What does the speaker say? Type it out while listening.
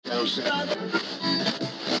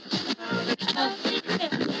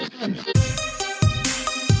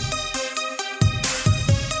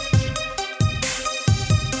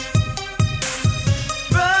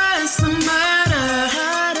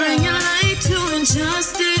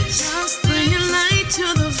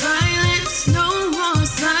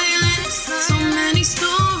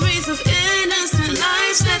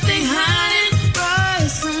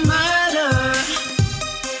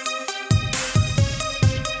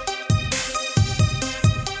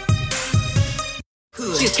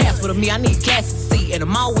To me, I need gas to see. And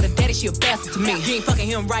I'm all with a daddy, she a bastard to me. You ain't fucking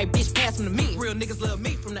him right, bitch, pass him to me. Real niggas love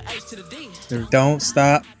me from the H to the D. Don't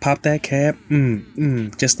stop, pop that cap,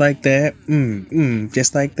 just like that,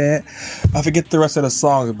 just like that. I forget the rest of the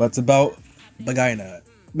song, but it's about vagina.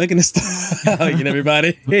 Making a stallion,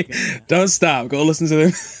 everybody. Don't stop. Go listen to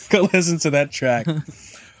them. Go listen to that track.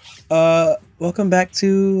 Welcome back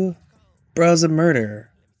to Bros of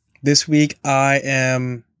Murder. This week I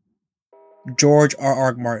am George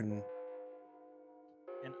R.R. Martin.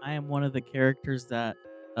 And I am one of the characters that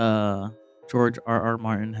George R.R.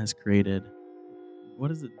 Martin has created. What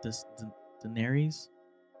is it? Daenerys?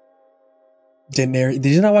 Daenerys?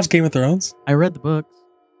 Did you not watch Game of Thrones? I read the books.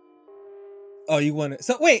 Oh, you want it?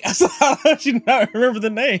 So wait, how did you not remember the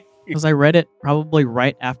name? Because I read it probably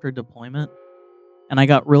right after deployment. And I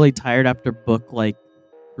got really tired after book like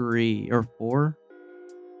 3 or 4.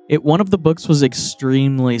 One of the books was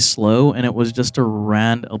extremely slow, and it was just a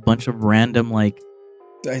bunch of random like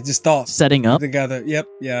I just thought setting up together. Yep,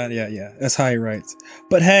 yeah. That's how he writes.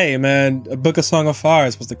 But hey, man, a book of Song of Fire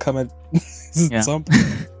is supposed to come at something.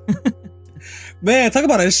 Man, talk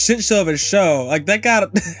about a shit show of a show. Like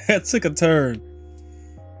that took a turn.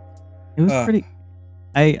 It was pretty.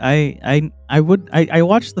 I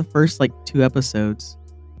watched the first like 2 episodes,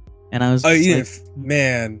 and I was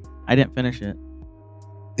man, I didn't finish it.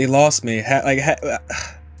 They lost me. I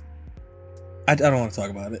don't want to talk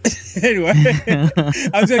about it. Anyway,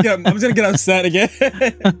 I'm just gonna get upset again.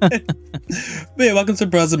 But yeah, welcome to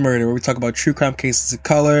Bros of Murder, where we talk about true crime cases of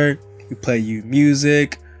color. We play you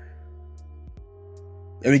music,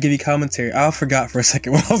 and we give you commentary. I forgot for a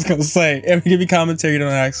second what I was gonna say. And we give you commentary you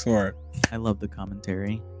don't ask for. I love the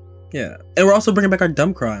commentary. Yeah, and we're also bringing back our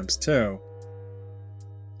dumb crimes too.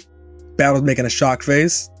 Battle's making a shock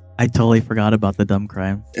face. I totally forgot about the dumb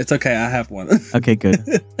crime. It's okay, I have one. Okay, good.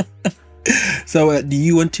 So, do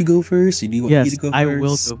you want to go first? Or do you want me to go first? I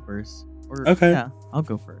will go first. Okay. Yeah, I'll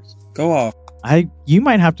go first. Go off. You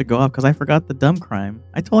might have to go off because I forgot the dumb crime.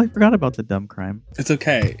 I totally forgot about the dumb crime. It's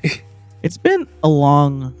okay. It's been a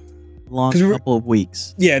long couple of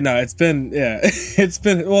weeks. Yeah, no, it's been,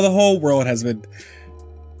 well, the whole world has been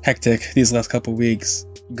hectic these last couple of weeks.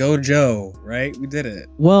 Go Joe, right? We did it.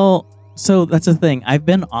 Well, so that's the thing. I've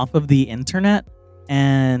been off of the internet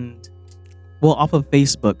and, off of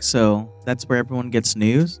Facebook. So that's where everyone gets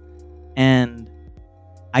news. And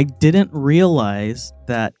I didn't realize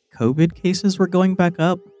that COVID cases were going back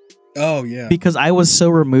up. Oh, yeah. Because I was so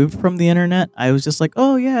removed from the internet. I was just like,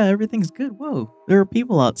 oh, yeah, everything's good. Whoa, there are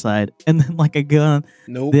people outside. And then I go on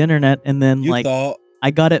the internet and then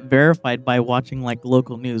I got it verified by watching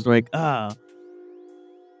local news. Like,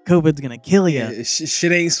 COVID's gonna kill you. Yeah,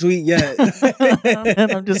 shit ain't sweet yet.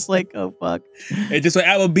 And I'm just like, oh fuck. It just when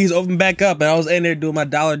Applebee's opened back up and I was in there doing my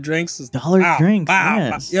dollar drinks. Drinks,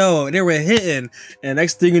 yes. Yo, they were hitting. And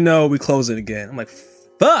next thing you know, we close it again. I'm like,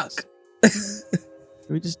 fuck. Can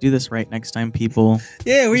we just do this right next time, people?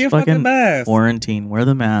 Yeah, wear your fucking mask. Quarantine, wear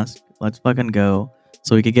the mask. Let's fucking go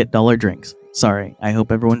so we could get dollar drinks. Sorry, I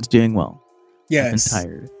hope everyone's doing well. Yes. I'm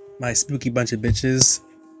tired. My spooky bunch of bitches.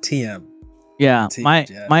 TM. Yeah,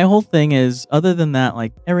 my whole thing is, other than that,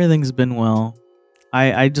 everything's been well.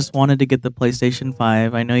 I just wanted to get the PlayStation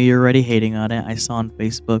 5. I know you're already hating on it. I saw on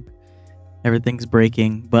Facebook everything's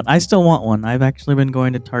breaking, but I still want one. I've actually been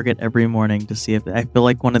going to Target every morning to see if I feel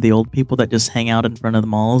like one of the old people that just hang out in front of the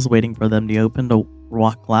malls waiting for them to open to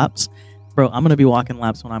walk laps. Bro, I'm going to be walking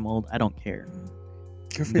laps when I'm old. I don't care.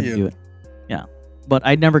 Good for you. Do it. Yeah, but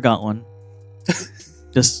I never got one.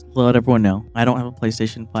 Just let everyone know. I don't have a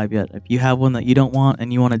PlayStation 5 yet. If you have one that you don't want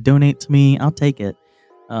and you want to donate to me, I'll take it.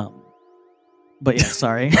 But yeah,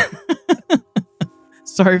 sorry.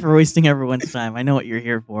 Sorry for wasting everyone's time. I know what you're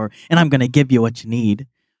here for, and I'm going to give you what you need.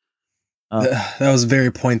 That was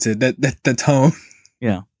very pointed. The tone.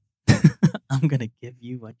 Yeah. I'm going to give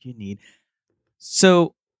you what you need.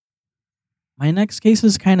 So, my next case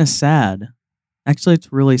is kind of sad. Actually,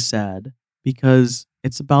 it's really sad because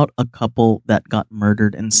it's about a couple that got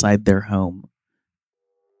murdered inside their home.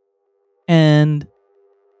 And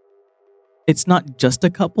it's not just a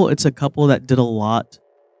couple, it's a couple that did a lot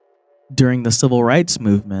during the civil rights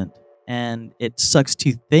movement. And it sucks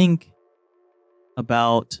to think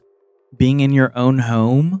about being in your own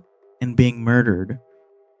home and being murdered.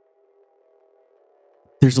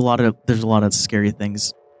 There's a lot of scary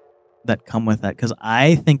things that come with that, because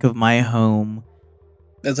I think of my home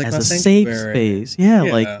as a safe space. Yeah,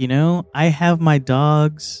 like, you know, I have my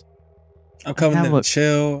dogs. I'm coming to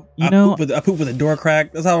chill. I poop with a door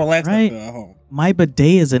crack. That's how I relax at home. My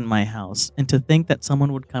bidet is in my house, and to think that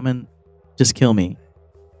someone would come and just kill me.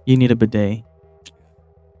 You need a bidet.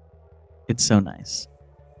 It's so nice.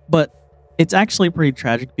 But it's actually pretty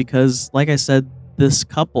tragic because, like I said, this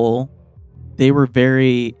couple, they were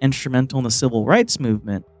very instrumental in the civil rights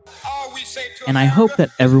movement. And I hope that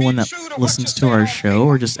everyone that listens to our show,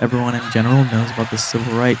 or just everyone in general, knows about the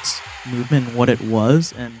civil rights movement and what it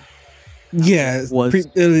was. And it's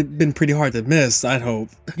been pretty hard to miss, I'd hope.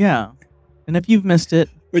 Yeah. And if you've missed it,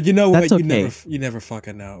 but you know that's what? Okay. You never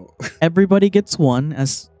fucking know. Everybody gets one,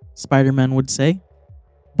 as Spider-Man would say.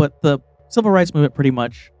 But the civil rights movement, pretty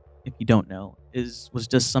much, if you don't know, was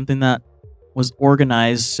just something that was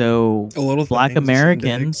organized so Black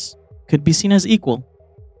Americans could be seen as equal.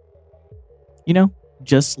 You know,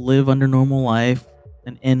 just live under normal life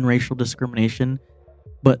and end racial discrimination,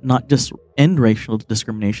 but not just end racial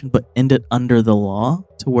discrimination, but end it under the law,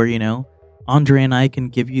 to where, you know, Andre and I can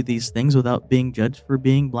give you these things without being judged for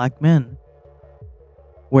being black men.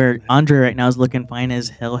 Where Andre right now is looking fine as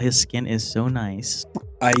hell. His skin is so nice.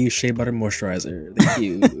 I use shea butter moisturizer. Thank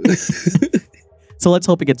you. So let's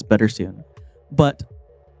hope it gets better soon. But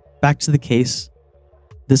back to the case.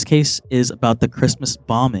 This case is about the Christmas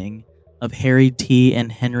bombing of Harry T.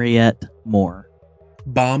 and Henriette Moore.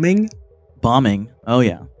 Bombing? Oh,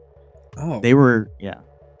 yeah. Oh. They were, yeah.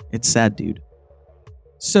 It's sad, dude.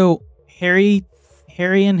 So, Harry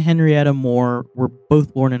and Henrietta Moore were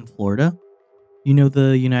both born in Florida. You know,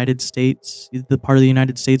 the United States, the part of the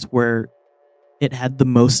United States where it had the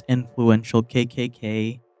most influential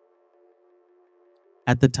KKK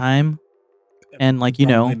at the time. And, like, you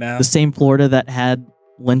know, the same Florida that had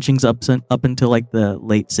lynchings up until, like, the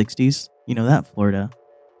late 60s. You know, that Florida.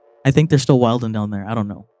 I think they're still wilding down there. I don't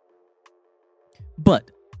know. But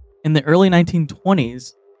in the early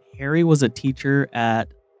 1920s, Harry was a teacher at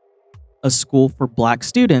a school for black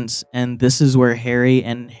students, and this is where Harry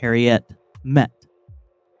and Henriette met.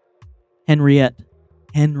 Henriette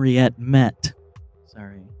met.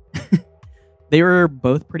 Sorry. They were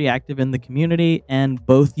both pretty active in the community and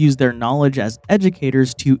both used their knowledge as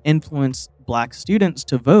educators to influence black students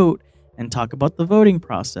to vote and talk about the voting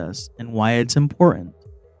process and why it's important.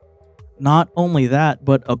 Not only that,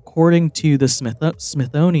 but according to the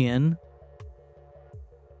Smithsonian,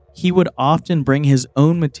 he would often bring his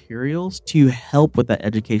own materials to help with that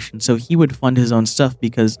education. So he would fund his own stuff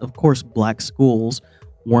because, of course, black schools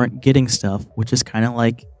weren't getting stuff, which is kind of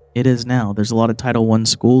like it is now. There's a lot of Title I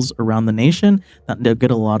schools around the nation that don't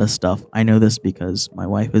get a lot of stuff. I know this because my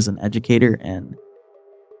wife is an educator, and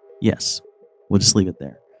yes, we'll just leave it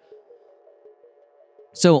there.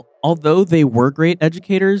 So although they were great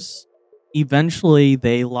educators, eventually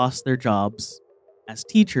they lost their jobs as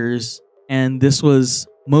teachers, and this was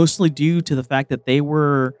mostly due to the fact that they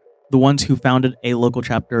were the ones who founded a local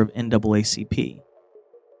chapter of NAACP.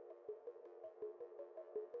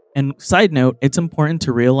 And side note, it's important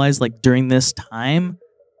to realize, like, during this time,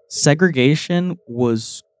 segregation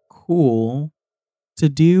was cool to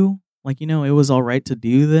do. Like, you know, it was all right to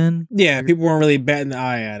do then. Yeah, people weren't really batting the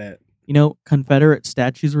eye at it. You know, Confederate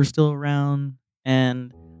statues were still around,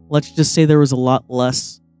 and let's just say there was a lot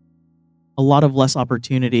of less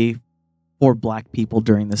opportunity for black people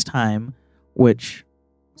during this time, which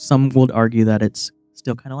some would argue that it's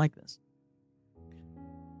still kind of like this.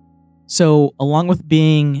 So, along with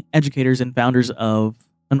being educators and founders of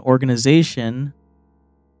an organization,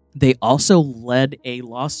 they also led a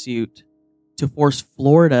lawsuit to force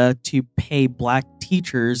Florida to pay black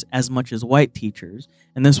teachers as much as white teachers.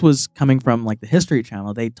 And this was coming from, like, the History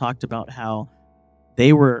Channel. They talked about how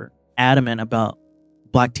they were adamant about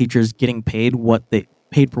black teachers getting paid for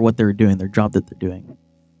what they were doing, their job that they're doing.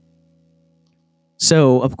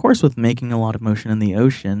 So, of course, with making a lot of motion in the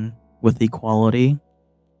ocean with equality,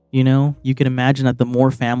 you know, you can imagine that the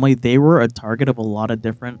Moore family, they were a target of a lot of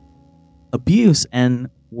different abuse and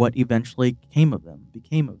what eventually became of them.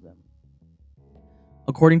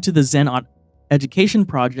 According to the Zen Education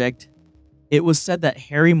Project, it was said that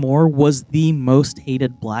Harry Moore was the most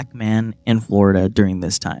hated black man in Florida during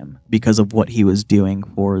this time because of what he was doing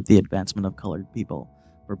for the advancement of colored people,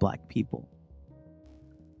 for black people.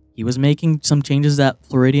 He was making some changes that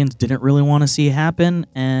Floridians didn't really want to see happen,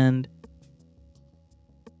 and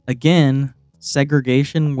again,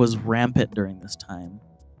 segregation was rampant during this time.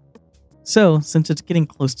 So, since it's getting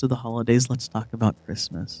close to the holidays, let's talk about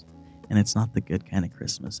Christmas. And it's not the good kind of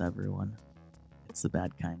Christmas, everyone. It's the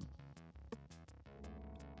bad kind.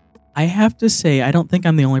 I have to say, I don't think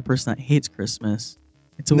I'm the only person that hates Christmas.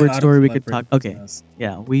 It's a weird story we could talk. Okay,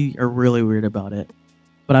 yeah, we are really weird about it.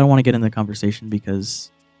 But I don't want to get in the conversation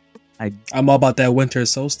because I'm all about that winter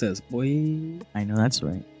solstice, boy. I know that's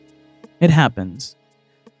right. It happens.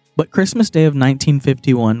 But Christmas Day of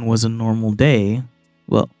 1951 was a normal day.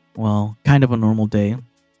 Well, kind of a normal day.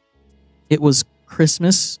 It was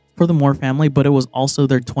Christmas for the Moore family, but it was also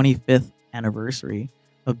their 25th anniversary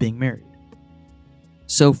of being married.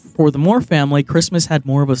 So for the Moore family, Christmas had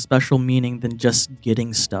more of a special meaning than just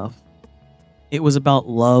getting stuff. It was about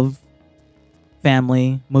love,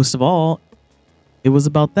 family, most of all, it was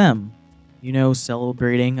about them.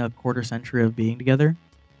 Celebrating a quarter century of being together.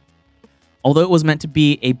 Although it was meant to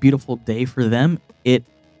be a beautiful day for them, it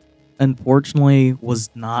unfortunately was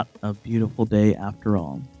not a beautiful day after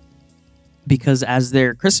all. Because as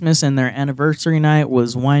their Christmas and their anniversary night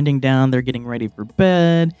was winding down, they're getting ready for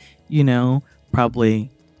bed, probably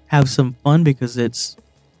have some fun because it's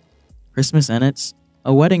Christmas and it's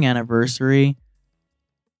a wedding anniversary.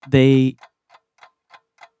 They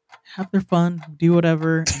have their fun, do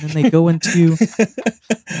whatever, and then they go into...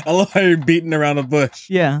 I love how you're beating around the bush.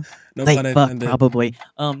 Yeah. No they pun fuck, intended. probably.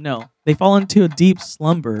 No. They fall into a deep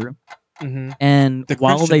slumber, and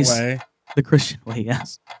while the Christian way,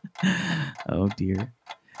 yes. Oh dear.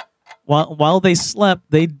 While they slept,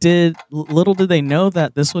 little did they know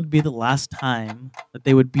that this would be the last time that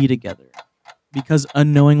they would be together. Because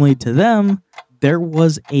unknowingly to them, there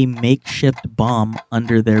was a makeshift bomb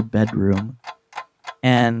under their bedroom.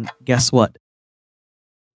 And guess what?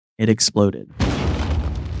 It exploded.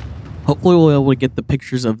 Hopefully we'll be able to get the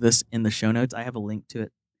pictures of this in the show notes. I have a link to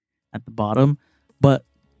it at the bottom. But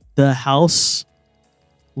the house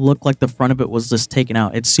looked like the front of it was just taken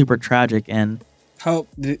out. It's super tragic. And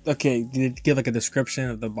did it give like a description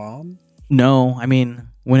of the bomb? No, I mean,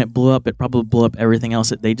 when it blew up, it probably blew up everything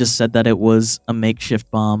else. They just said that it was a makeshift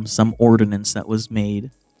bomb, some ordinance that was made.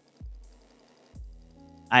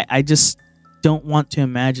 I just don't want to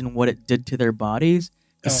imagine what it did to their bodies.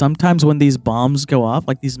 Sometimes when these bombs go off,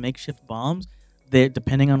 like these makeshift bombs,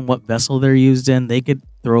 depending on what vessel they're used in, they could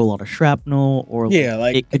throw a lot of shrapnel or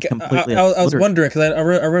it could completely. I was wondering because I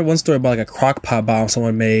read one story about like a crock pot bomb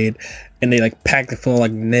someone made, and they like packed it full of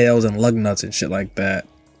like nails and lug nuts and shit like that.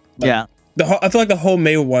 But yeah, I feel like the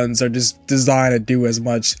homemade ones are just designed to do as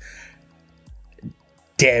much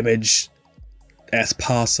damage as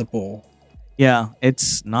possible. Yeah,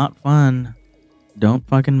 it's not fun. Don't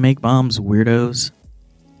fucking make bombs, weirdos.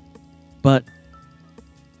 But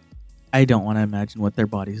I don't want to imagine what their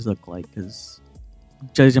bodies look like, because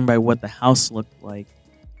judging by what the house looked like.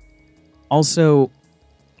 Also,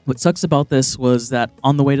 what sucks about this was that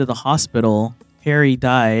on the way to the hospital, Harry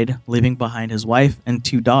died, leaving behind his wife and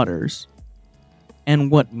 2 daughters.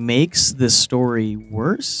 And what makes this story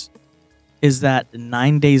worse is that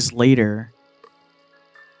 9 days later,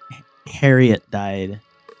 Harriet died.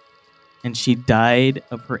 And she died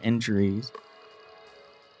of her injuries.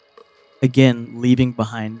 Again, leaving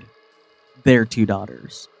behind their 2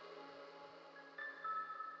 daughters.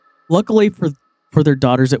 Luckily for their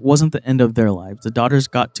daughters, it wasn't the end of their lives. The daughters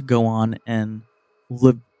got to go on and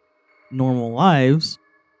live normal lives.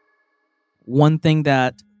 One thing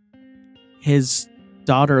that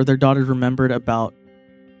their daughters remembered about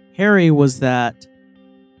Harry was that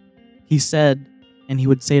he said, and he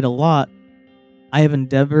would say it a lot, "I have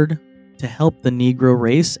endeavored to help the Negro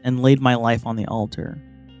race and laid my life on the altar."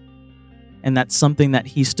 And that's something that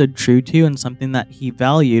he stood true to, and something that he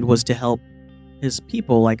valued was to help his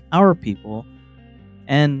people, like our people.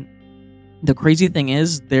 And the crazy thing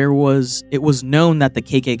is, it was known that the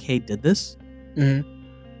KKK did this. Mm-hmm.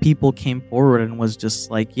 People came forward and was just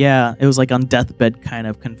like, yeah, it was like on deathbed kind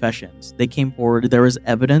of confessions. They came forward, there was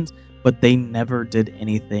evidence, but they never did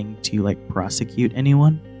anything to like prosecute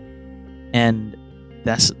anyone. And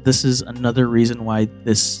this is another reason why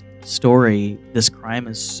this crime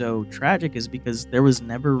is so tragic, is because there was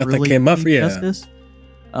never really justice.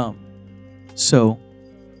 I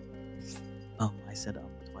said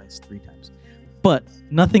twice, 3 times, but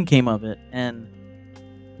nothing came of it,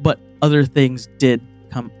 but other things did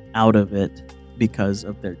come out of it because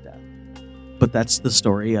of their death. But that's the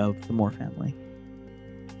story of the Moore family.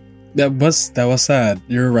 That was sad.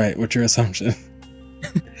 You're right with your assumption.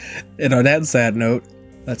 And on that sad note,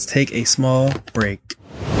 let's take a small break.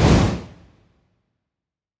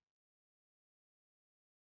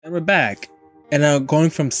 And we're back. And now going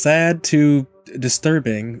from sad to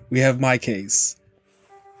disturbing, we have my case.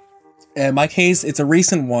 And my case, it's a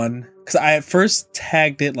recent one because I at first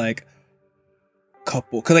tagged it like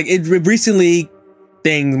couple because like it recently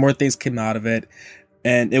more things came out of it,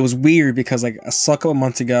 and it was weird because like I saw a couple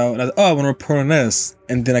months ago and I was I want to report on this,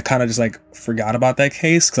 and then I kind of just like forgot about that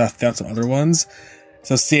case because I found some other ones.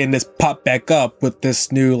 So seeing this pop back up with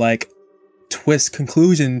this new like twist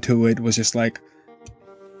conclusion to it was just like,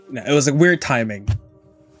 it was like weird timing.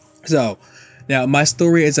 So now my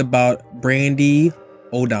story is about Brandy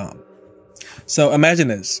Odom. So imagine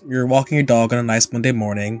this. You're walking your dog on a nice Monday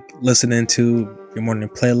morning, listening to your morning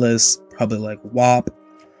playlist, probably like WAP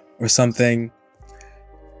or something.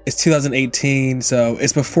 It's 2018, so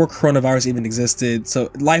it's before coronavirus even existed. So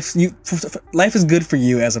life is good for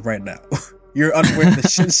you as of right now. You're unaware of the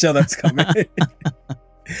shit show that's coming.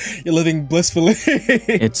 You're living blissfully.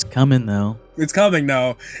 It's coming though. It's coming,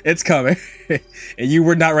 no. It's coming. And you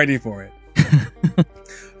were not ready for it.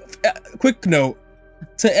 Quick note.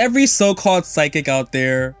 To every so-called psychic out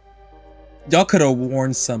there, y'all could have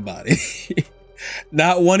warned somebody.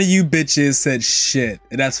 Not one of you bitches said shit,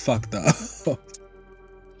 and that's fucked up.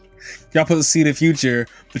 Y'all supposed to see the future,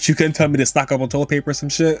 but you couldn't tell me to stock up on toilet paper or some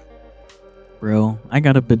shit? Bro, I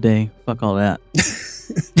got a bidet. Fuck all that.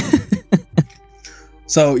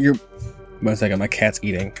 So you're... One second, my cat's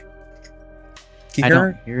eating. Can you hear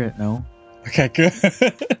don't hear it, no. Okay, good.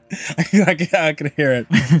 I can hear it.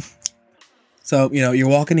 So, you're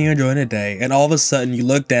walking in, enjoying a day, and all of a sudden you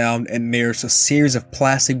look down and there's a series of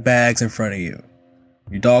plastic bags in front of you.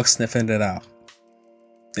 Your dog's sniffing it out.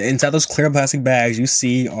 And inside those clear plastic bags you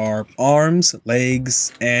see are arms,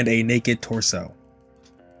 legs, and a naked torso.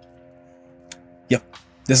 Yep.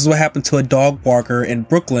 This is what happened to a dog walker in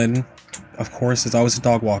Brooklyn. Of course, it's always a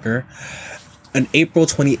dog walker. In April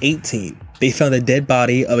 2018, they found the dead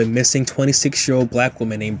body of a missing 26-year-old black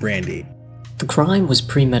woman named Brandy. The crime was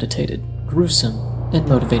premeditated, gruesome, and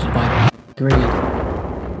motivated by greed.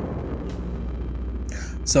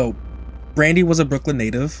 So, Brandy was a Brooklyn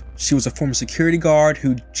native. She was a former security guard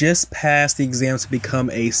who just passed the exam to become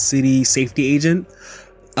a city safety agent.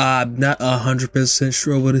 I'm not 100%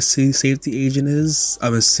 sure what a city safety agent is.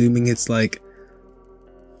 I'm assuming it's like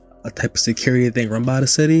a type of security thing run by the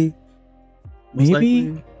city.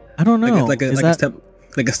 Maybe? I don't know. Like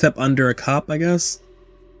a step under a cop, I guess.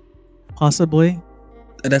 Possibly.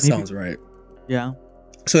 That sounds right. Yeah.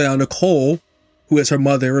 So now Nicole, who is her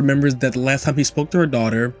mother, remembers that the last time he spoke to her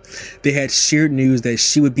daughter, they had shared news that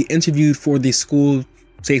she would be interviewed for the school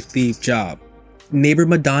safety job. Neighbor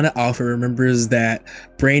Madonna Alford remembers that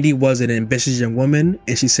Brandy was an ambitious young woman,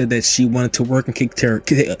 and she said that she wanted to work and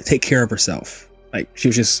take care of herself. Like, she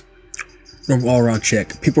was just an all-around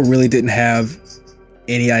chick. People really didn't have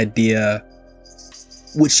any idea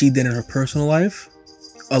what she did in her personal life.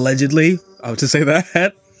 Allegedly, I would just say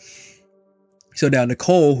that. So now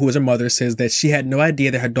Nicole, who is her mother, says that she had no idea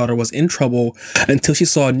that her daughter was in trouble until she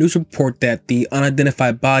saw a news report that the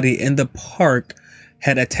unidentified body in the park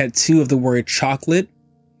had a tattoo of the word chocolate,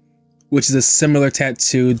 which is a similar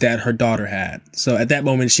tattoo that her daughter had. So at that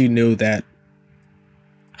moment, she knew that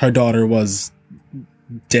her daughter was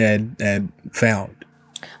dead and found.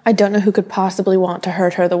 I don't know who could possibly want to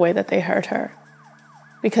hurt her the way that they hurt her.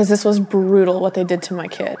 Because this was brutal what they did to my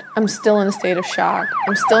kid. I'm still in a state of shock.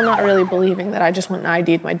 I'm still not really believing that I just went and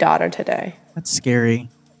ID'd my daughter today. That's scary.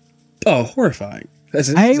 Oh, horrifying.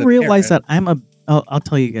 I realize that I'll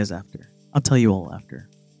tell you guys after. I'll tell you all after.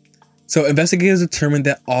 So investigators determined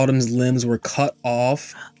that Autumn's limbs were cut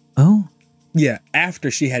off. Oh? Yeah,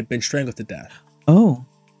 after she had been strangled to death. Oh.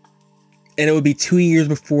 And it would be 2 years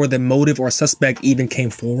before the motive or suspect even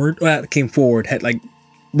came forward,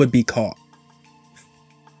 would be caught.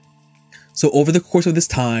 So over the course of this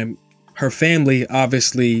time, her family but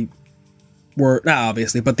they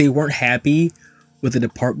weren't happy with the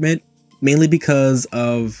department, mainly because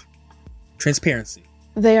of transparency.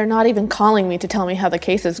 They are not even calling me to tell me how the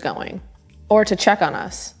case is going or to check on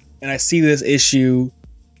us. And I see this issue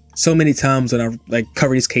so many times when I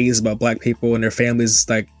cover these cases about black people and their families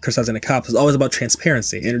criticizing the cops. It's always about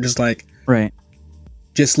transparency, and they're just right,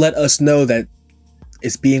 just let us know that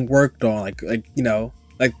it's being worked on,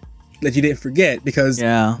 that you didn't forget, because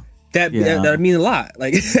that would mean a lot.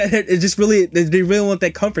 It just really, they really want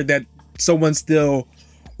that comfort that someone's still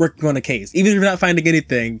working on a case, even if you're not finding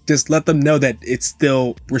anything. Just let them know that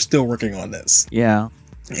we're still working on this. Yeah,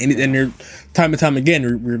 and they're, time and time again,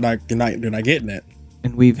 they're not getting it.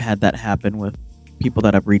 And we've had that happen with people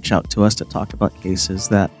that have reached out to us to talk about cases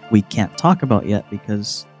that we can't talk about yet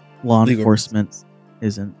because law enforcement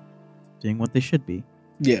isn't doing what they should be.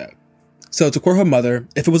 Yeah. So to quote her mother,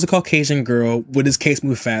 if it was a Caucasian girl, would this case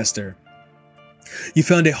move faster? You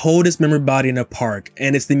found a whole dismembered body in a park,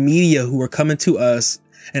 and it's the media who are coming to us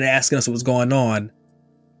and asking us what's going on,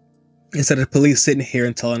 instead of the police sitting here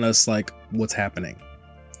and telling us, like, what's happening.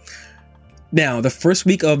 Now, the first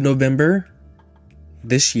week of November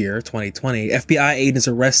this year, 2020, FBI agents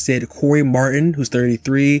arrested Corey Martin, who's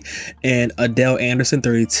 33, and Adele Anderson,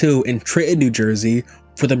 32, in Trenton, New Jersey,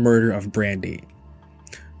 for the murder of Brandy.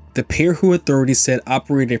 The pair, who authorities said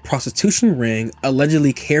operated a prostitution ring,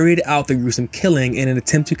 allegedly carried out the gruesome killing in an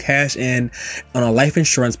attempt to cash in on a life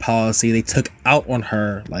insurance policy they took out on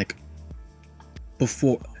her, like,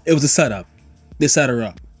 before. It was a setup. They set her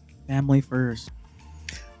up. Family first.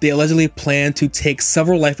 They allegedly planned to take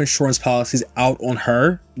several life insurance policies out on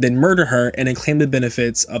her, then murder her, and then claim the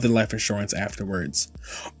benefits of the life insurance afterwards.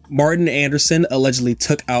 Martin and Anderson allegedly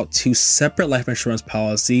took out 2 separate life insurance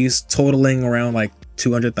policies, totaling around like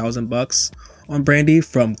 $200,000 on Brandy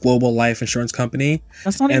from Global Life Insurance Company.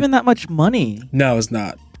 That's not even that much money. No, it's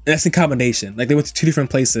not. That's in combination. Like, they went to 2 different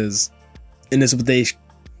places, and this is what they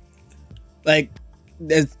like.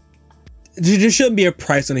 There shouldn't be a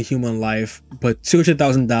price on a human life, but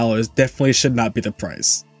 $200,000 definitely should not be the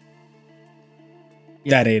price.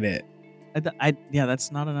 Yeah. That ain't it. Yeah,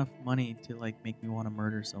 that's not enough money to like make me want to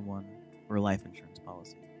murder someone for a life insurance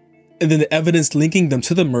policy. And then the evidence linking them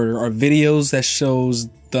to the murder are videos that shows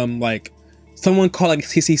them, like, someone caught like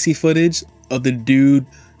CCTV footage of the dude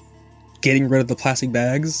getting rid of the plastic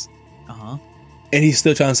bags. And he's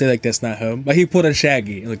still trying to say, like, that's not him. Like, he pulled a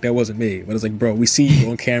Shaggy. Like, that wasn't me. But it's like, bro, we see you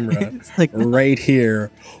on camera like, right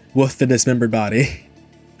here with the dismembered body.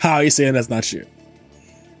 How are you saying that's not you?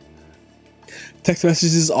 Text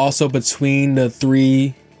messages also between the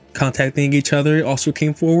 3 contacting each other also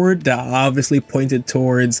came forward that obviously pointed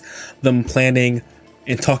towards them planning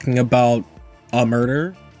and talking about a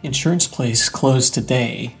murder. Insurance place closed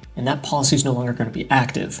today, and that policy is no longer going to be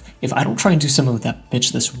active if I don't try and do something with that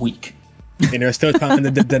bitch this week. And they're still trying to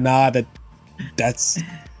deny that that's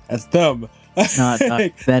them.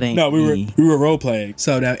 That ain't no, we were role playing.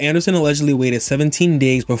 So now Anderson allegedly waited 17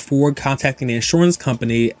 days before contacting the insurance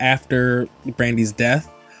company after Brandy's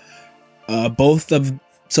death. Both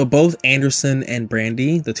Anderson and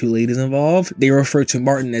Brandy, the 2 ladies involved, they refer to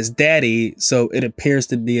Martin as daddy. So it appears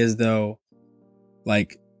to be as though,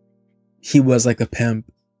 like, he was like a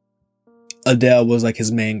pimp. Adele was like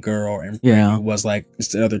his main girl, and Brandy was like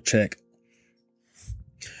just another chick.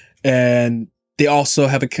 And they also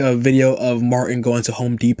have a video of Martin going to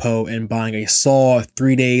Home Depot and buying a saw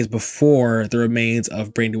 3 days before the remains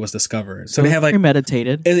of Brandy was discovered. So they have like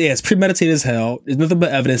premeditated. It's premeditated as hell. There's nothing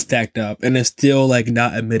but evidence stacked up, and they're still like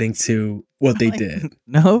not admitting to what they did.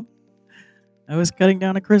 No, I was cutting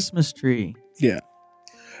down a Christmas tree. Yeah.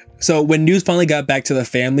 So when news finally got back to the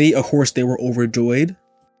family, of course they were overjoyed.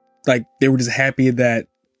 Like, they were just happy that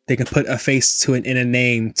they could put a face to it and a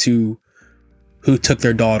name to who took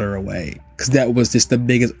their daughter away, because that was just the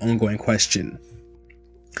biggest ongoing question.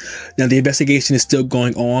 Now, the investigation is still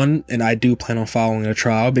going on, and I do plan on following a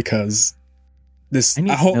trial because this. I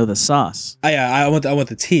need to know the sauce. I want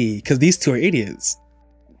the tea, because these 2 are idiots.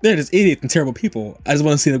 They're just idiots and terrible people. I just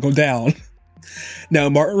want to see them go down. Now,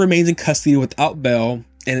 Martin remains in custody without bail,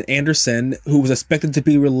 and Anderson, who was expected to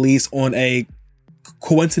be released on a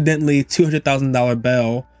coincidentally $200,000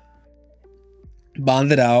 bail,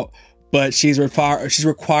 bonded out. But she's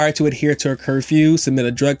required to adhere to a curfew, submit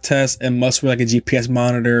a drug test, and must wear like a GPS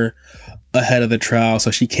monitor ahead of the trial,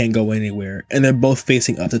 so she can't go anywhere. And they're both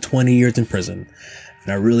facing up to 20 years in prison.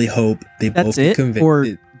 And I really hope they both get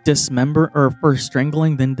convicted. For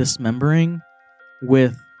strangling, then dismembering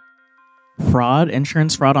with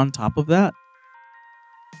insurance fraud on top of that.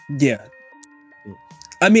 Yeah.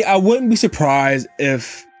 I mean, I wouldn't be surprised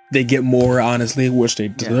if they get more, honestly, which they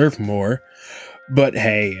deserve more. But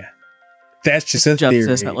hey, that's just a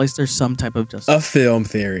justice, theory. At least there's some type of justice. A film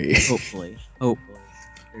theory. Hopefully.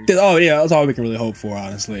 Oh yeah, that's all we can really hope for,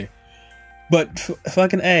 honestly. But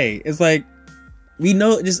fucking A, it's like, we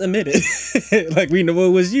know, just admit it. Like, we know it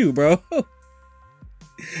was you, bro.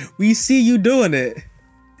 We see you doing it.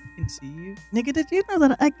 I can see you. Nigga, did you know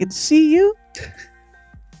that I could see you?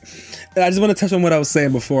 And I just want to touch on what I was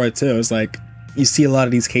saying before, too. It's like, you see a lot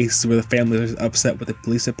of these cases where the family is upset with the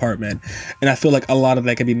police department. And I feel like a lot of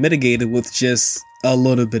that can be mitigated with just a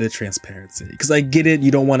little bit of transparency. Because I get it,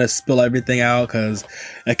 you don't want to spill everything out because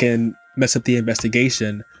it can mess up the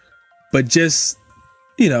investigation. But just,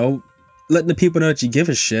 letting the people know that you give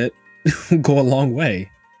a shit go a long way.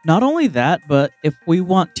 Not only that, but if we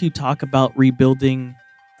want to talk about rebuilding,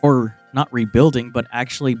 or not rebuilding, but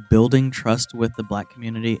actually building trust with the Black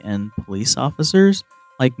community and police officers,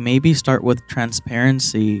 like maybe start with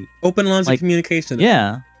transparency. Open lines of communication.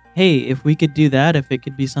 Yeah. hey, if we could do that, if it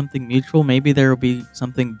could be something mutual, maybe there will be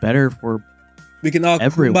something better for We can all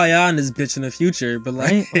everyone. kumbaya in this bitch in the future, but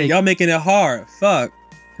Right? Like- y'all making it hard. Fuck.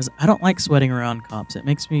 Because I don't like sweating around cops. It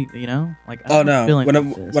makes me, like, I Oh don't no! feel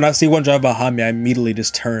like When I see one drive behind me, I immediately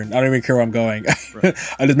just turn. I don't even care where I'm going.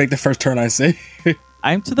 I just make the first turn I see.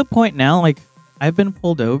 I'm to the point now, like, I've been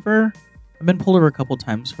pulled over. I've been pulled over a couple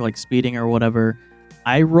times for like speeding or whatever.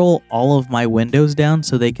 I roll all of my windows down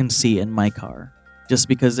so they can see in my car. Just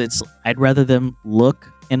because I'd rather them look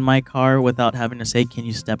in my car without having to say, "Can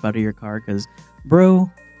you step out of your car?" Because, bro,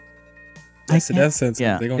 That's in that sense.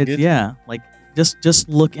 yeah, They gonna get you. yeah, like just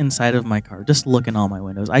look inside of my car. Just look in all my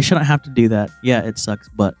windows. I shouldn't have to do that. Yeah, it sucks,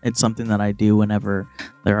 but it's something that I do whenever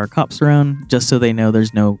there are cops around, just so they know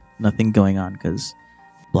there's nothing going on. Because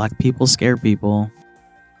black people scare people.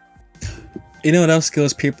 You know what else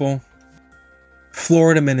kills people?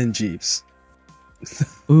 Florida men in Jeeps.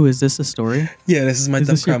 Ooh, is this a story? Yeah, this is my Is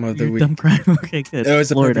dumb this your- crime of the your week. Dumb crime. Okay, good. It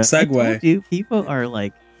was a Florida. perfect segue. I told you, people are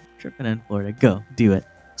like tripping in Florida. Go do it.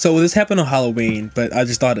 So this happened on Halloween, but I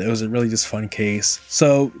just thought it was a really just fun case.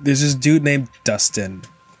 So there's this dude named Dustin.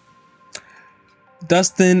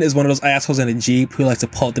 Dustin is one of those assholes in a Jeep who likes to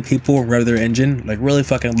pull up the people and rev their engine like really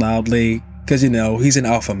fucking loudly because he's an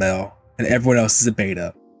alpha male and everyone else is a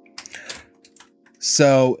beta.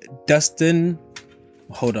 So Dustin,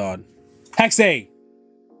 hold on, Hexay,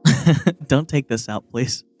 Don't take this out,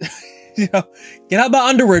 please. get out my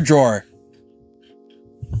underwear drawer.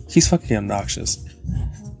 He's fucking obnoxious.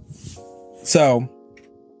 So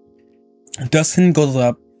Dustin goes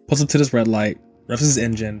up, pulls up to this red light, revs his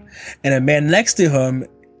engine, and a man next to him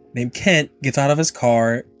named Kent gets out of his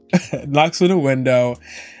car, knocks on the window,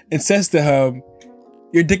 and says to him,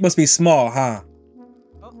 "Your dick must be small, huh?"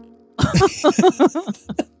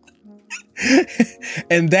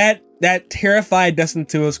 And that terrified Dustin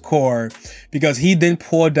to his core because he then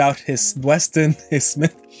pulled out his Smith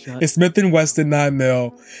and Wesson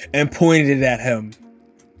 9mm and pointed it at him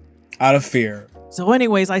out of fear. So,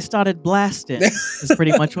 anyways, I started blasting. Is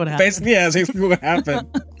pretty much what happened. Basically, yeah, that's basically what happened.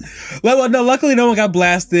 Luckily, no one got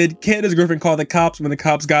blasted. Kent and his girlfriend called the cops. When the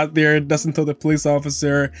cops got there, Dustin told the police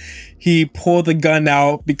officer he pulled the gun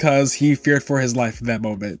out because he feared for his life in that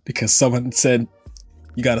moment because someone said,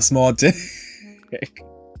 "You got a small dick."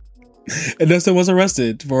 And Dustin was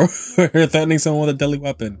arrested for threatening someone with a deadly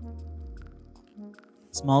weapon.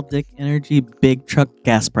 Small dick energy, big truck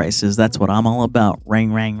gas prices. That's what I'm all about.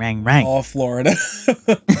 Rang, rang, rang, rang. All Florida.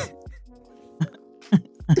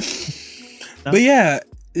 But yeah,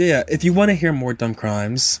 if you want to hear more dumb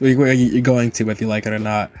crimes, you're going to, whether you like it or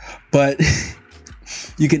not. But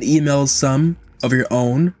you can email some of your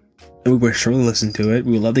own, and we will surely listen to it.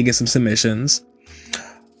 We would love to get some submissions.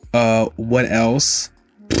 What else?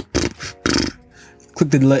 Click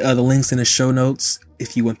the links in the show notes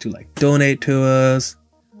if you want to donate to us.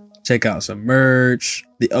 Check out some merch,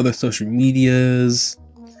 the other social medias.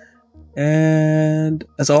 And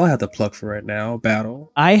that's all I have to plug for right now.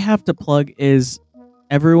 Battle. I have to plug is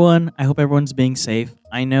everyone. I hope everyone's being safe.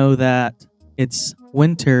 I know that it's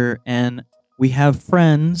winter and we have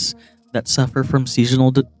friends that suffer from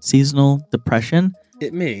seasonal depression.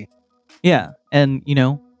 It me. Yeah, and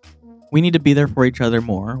we need to be there for each other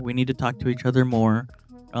more. We need to talk to each other more.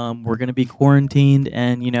 We're going to be quarantined,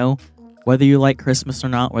 and whether you like Christmas or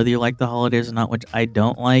not, whether you like the holidays or not, which I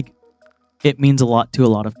don't like, it means a lot to a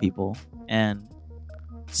lot of people. And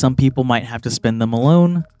some people might have to spend them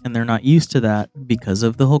alone, and they're not used to that because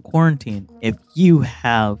of the whole quarantine. If you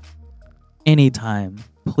have any time,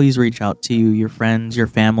 please reach out to your friends, your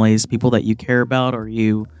families, people that you care about, or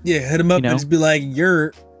hit them up and just be like,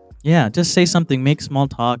 yeah, just say something, make small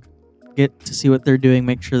talk, get to see what they're doing,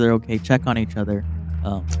 make sure they're okay, check on each other.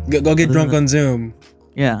 Go get drunk on Zoom.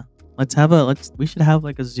 Yeah, we should have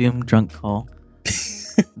a Zoom drunk call.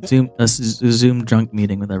 a Zoom drunk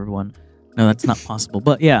meeting with everyone. No, that's not possible.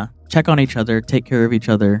 But yeah, check on each other, take care of each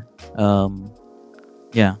other.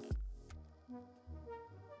 Yeah.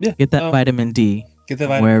 Get that vitamin D. Get that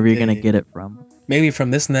vitamin wherever D. You're gonna get it from. Maybe from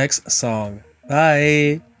this next song.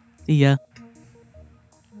 Bye. See ya.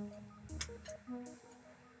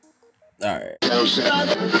 All right.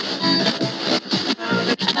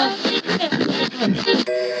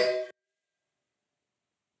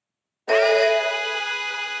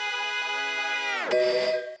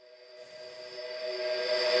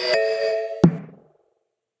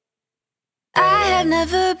 I've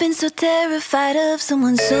never been so terrified of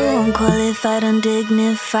someone so unqualified,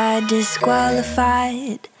 undignified,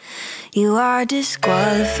 disqualified. You are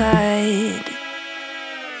disqualified.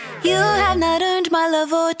 You have not earned my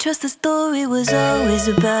love or trust. The story was always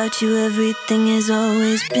about you. Everything has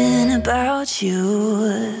always been about you.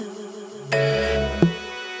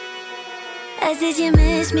 As did you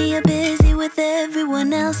miss me? You're busy with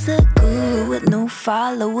everyone else. A guru with no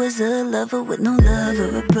followers. A lover with no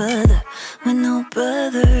lover. A brother with no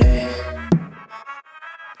brother.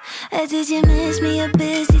 As did you miss me? You're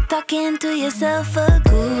busy talking to yourself. A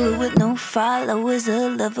guru with no followers. A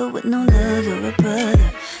lover with no lover. A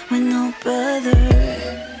brother with no brother.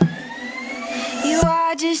 You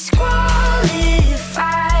are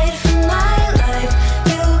disqualified from my life.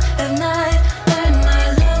 You have not earned my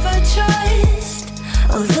love or trust,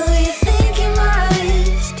 although you think you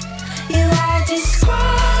must. You are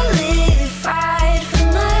disqualified from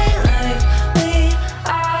my life. We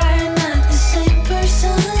are not the same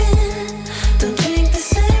person. Don't drink the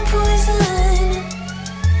same poison.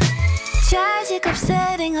 Tragic,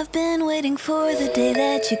 upsetting, I've been waiting for the day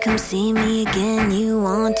that you come see me again. You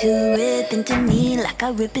want to rip into me like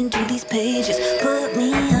I rip into these pages. Put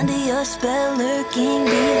me under your spell, lurking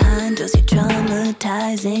behind doors. You're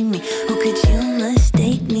traumatizing me. Who could you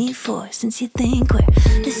mistake me for? Since you think we're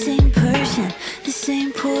the same person, the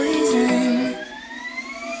same poison.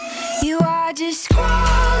 You are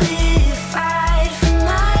disqualified from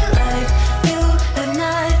my life. You have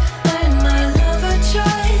not earned my love or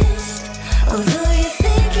trust, although you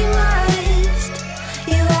think you must.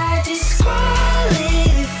 You are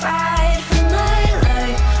disqualified from my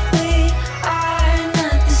life. We are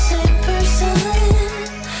not the same person.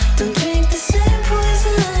 Don't drink the same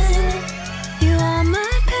poison. You are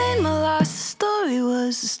my pain, my loss. The story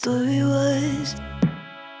was, the story was.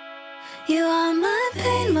 You are my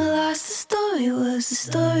pain, my loss. The story was, the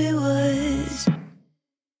story was.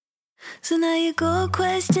 So now you go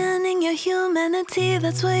questioning your humanity.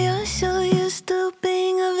 That's why you're so used to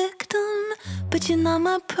being a victim. But you're not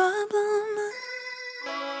my problem.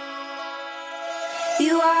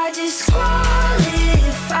 You are disqualified.